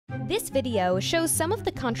This video shows some of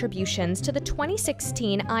the contributions to the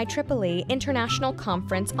 2016 IEEE International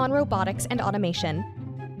Conference on Robotics and Automation.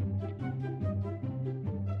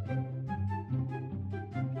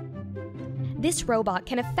 This robot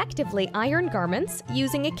can effectively iron garments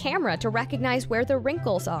using a camera to recognize where the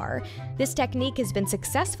wrinkles are. This technique has been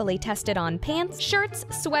successfully tested on pants, shirts,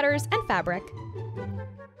 sweaters, and fabric.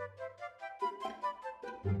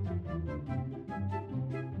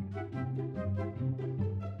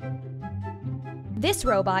 This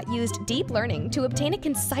robot used deep learning to obtain a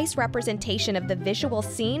concise representation of the visual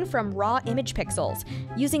scene from raw image pixels.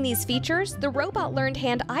 Using these features, the robot learned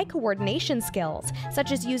hand-eye coordination skills,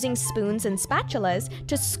 such as using spoons and spatulas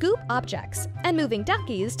to scoop objects and moving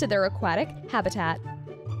duckies to their aquatic habitat.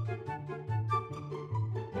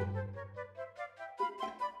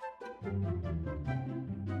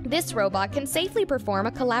 This robot can safely perform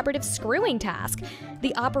a collaborative screwing task.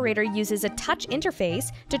 The operator uses a touch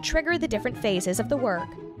interface to trigger the different phases of the work.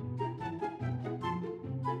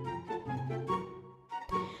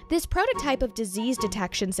 This prototype of disease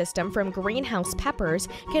detection system from greenhouse peppers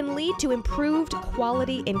can lead to improved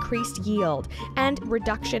quality, increased yield, and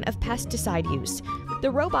reduction of pesticide use.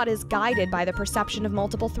 The robot is guided by the perception of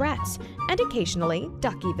multiple threats, and occasionally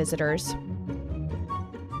ducky visitors.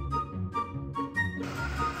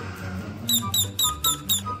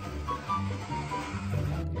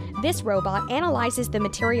 This robot analyzes the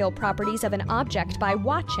material properties of an object by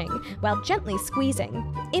watching while gently squeezing.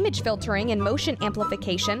 Image filtering and motion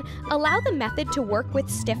amplification allow the method to work with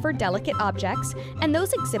stiffer, delicate objects and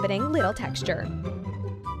those exhibiting little texture.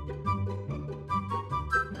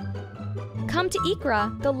 Come to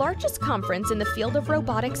IEEE.RA, the largest conference in the field of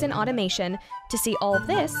robotics and automation, to see all of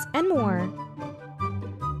this and more.